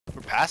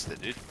We're past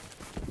it, dude.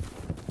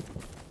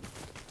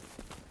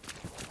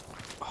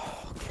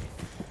 Oh, okay.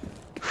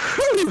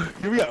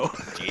 Here we go.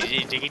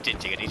 Jiggity, jiggity,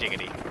 jiggity,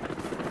 jiggity.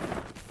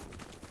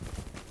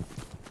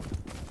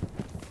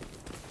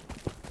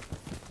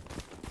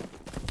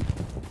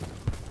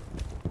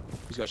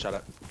 He's got shot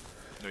at.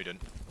 No, you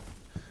didn't.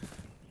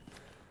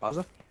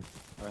 Pause.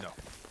 No.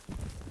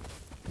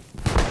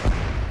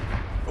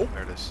 Oh,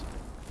 there it is.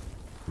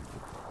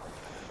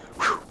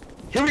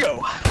 Here we go.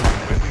 Wait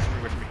for me,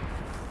 wait for me.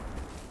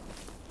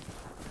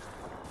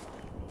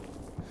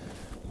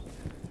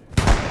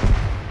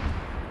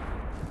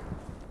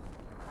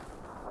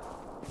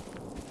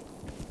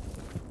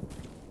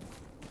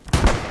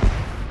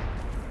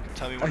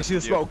 Tell me when I see the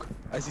it's with you. smoke.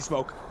 I see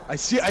smoke. I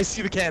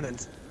see the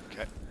cannons.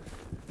 Okay.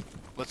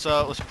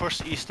 Let's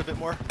push east a bit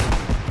more.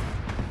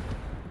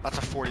 That's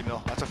a 40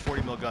 mil. That's a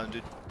 40 mil gun,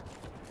 dude.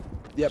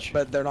 Yep,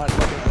 but they're not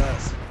looking at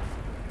us.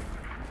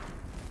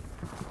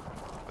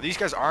 Are these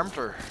guys armed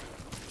or?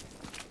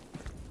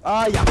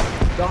 Yeah.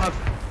 They'll have.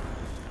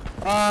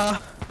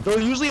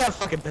 They'll usually have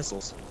fucking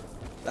pistols.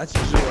 That's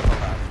usually what they'll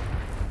have.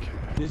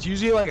 Okay. It's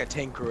usually like a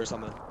tank crew or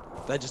something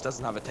that just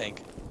doesn't have a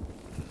tank.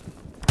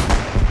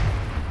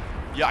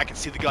 Yeah, I can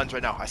see the guns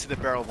right now. I see the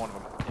barrel of one of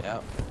them.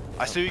 Yeah.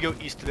 I see we go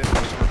east to them,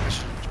 so we're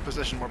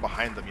position more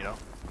behind them, you know?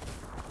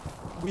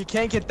 We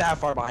can't get that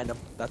far behind them.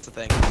 That's the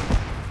thing.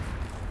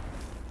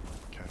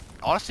 Okay.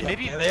 Honestly,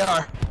 maybe... Yeah, they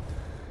are.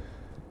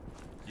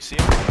 You see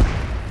them?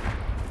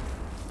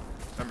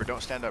 Remember,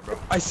 don't stand up, bro.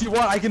 I see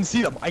one. I can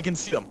see them. I can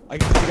see them. I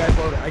can see the guys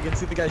loading. I can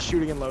see the guys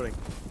shooting and loading.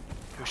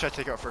 Who should I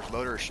take out first,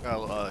 loader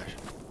or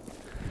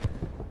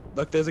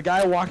Look, there's a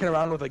guy walking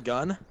around with a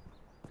gun.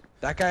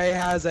 That guy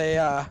has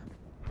a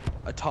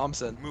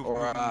Thompson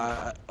or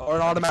an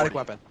automatic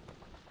weapon.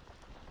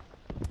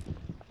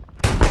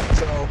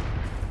 So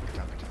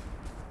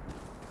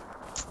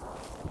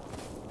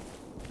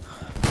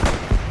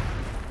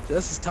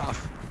this is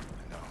tough.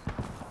 No.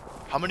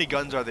 How many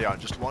guns are they on?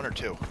 Just one or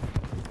two?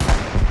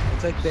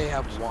 Looks like they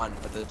have one,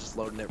 but they're just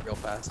loading it real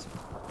fast.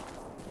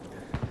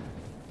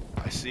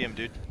 I see him,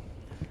 dude.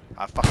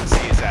 I fucking see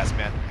his ass,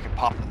 man. I can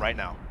pop him right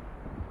now.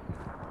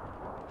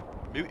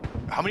 Maybe,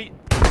 how many?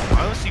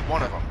 I only see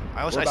one of them.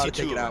 I see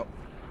two of them.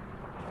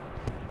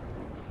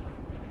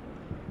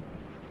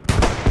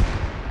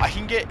 I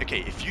can get,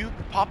 okay, if you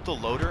pop the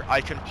loader,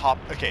 I can pop,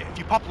 okay, if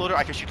you pop the loader,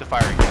 I can shoot the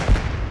firing guy.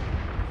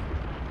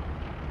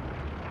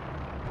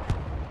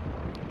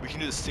 We can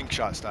do the sink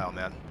shot style,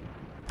 man.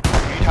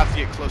 You'd have to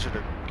get closer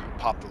to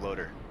pop the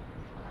loader.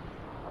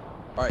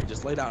 Alright,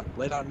 just lay down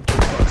and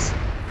get close.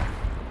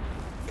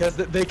 Cause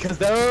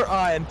they're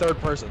in third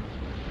person.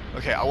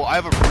 Okay, well,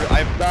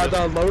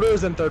 the loader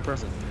is in third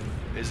person.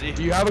 Is he?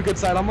 Do you have a good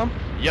sight on them?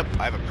 Yep,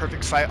 I have a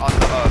perfect sight on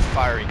the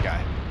firing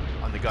guy,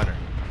 on the gunner.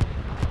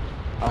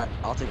 Alright,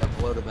 I'll take out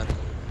the loader then.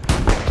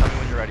 Tell me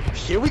when you're ready.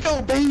 Here we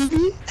go,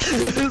 baby!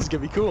 This is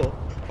gonna be cool.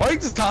 Or you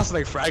can just toss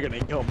like frag and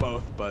kill them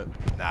both, but...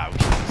 Nah, we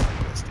can just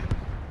like this, dude.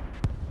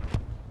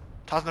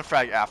 Toss the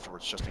frag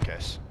afterwards, just in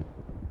case.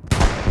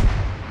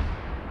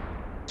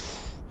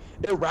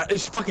 It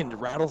fucking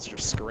rattles your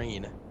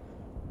screen.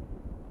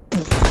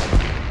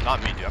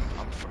 Not me, dude.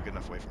 I'm good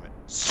enough away from it.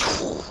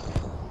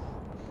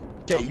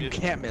 Okay, you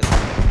can't miss.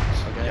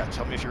 Okay. Yeah,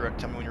 tell me if you're.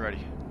 Tell me when you're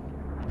ready.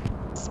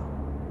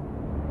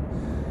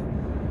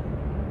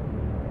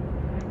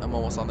 I'm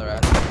almost on their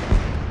ass.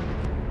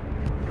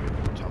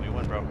 Tell me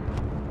when, bro.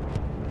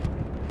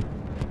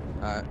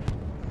 Alright.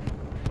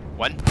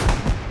 When?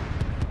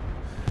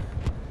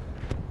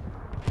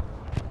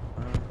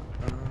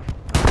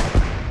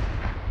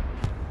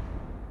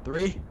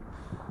 3,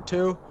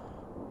 2,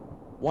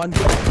 1,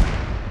 go.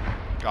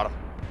 Got him.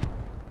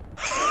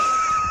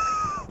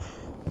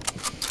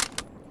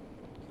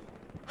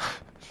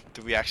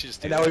 Did we actually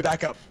just do that? And now we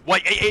back up.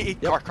 Wait, hey,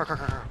 Yep.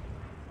 car.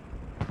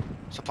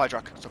 Supply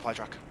truck.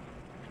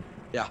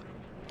 Yeah.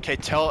 Okay,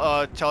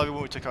 tell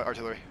everyone we took out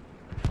artillery.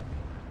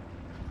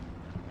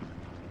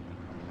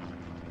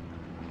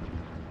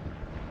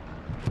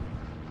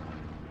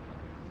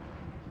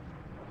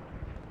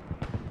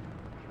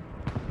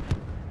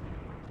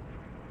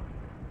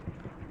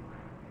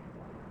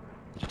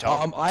 Did you tell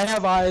them? I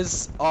have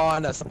eyes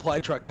on a supply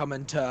truck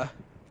coming to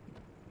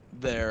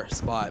their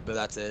spot, but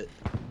that's it.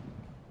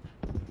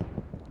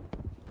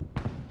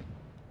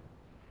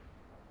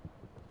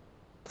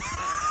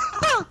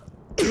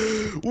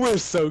 We're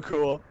so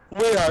cool.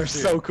 We are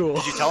so cool.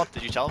 Did you tell him?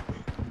 Did you tell him?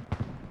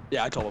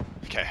 Yeah, I told them.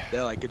 Okay.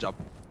 They're like, good job.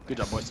 Good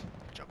job, boys.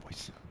 Good job,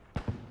 boys.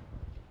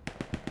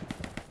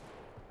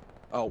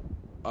 Oh.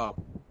 Are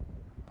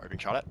you being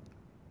shot at?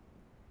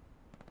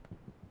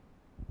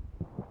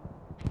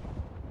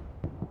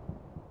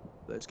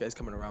 This guy's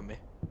coming around me.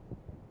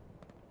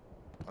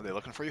 Are they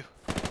looking for you?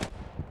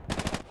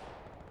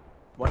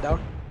 One down.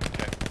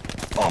 Okay.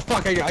 Oh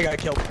fuck! I got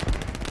killed.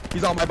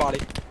 He's on my body.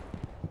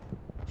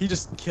 He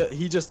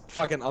just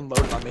fucking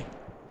unloaded on me.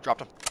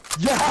 Dropped him.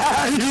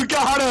 Yeah, you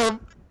got him.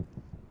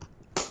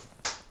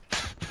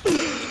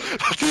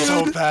 That's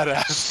so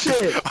badass.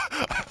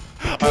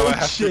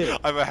 Shit.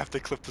 I might have to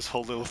clip this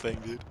whole little thing,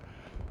 dude.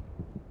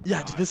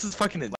 Yeah, dude, this is fucking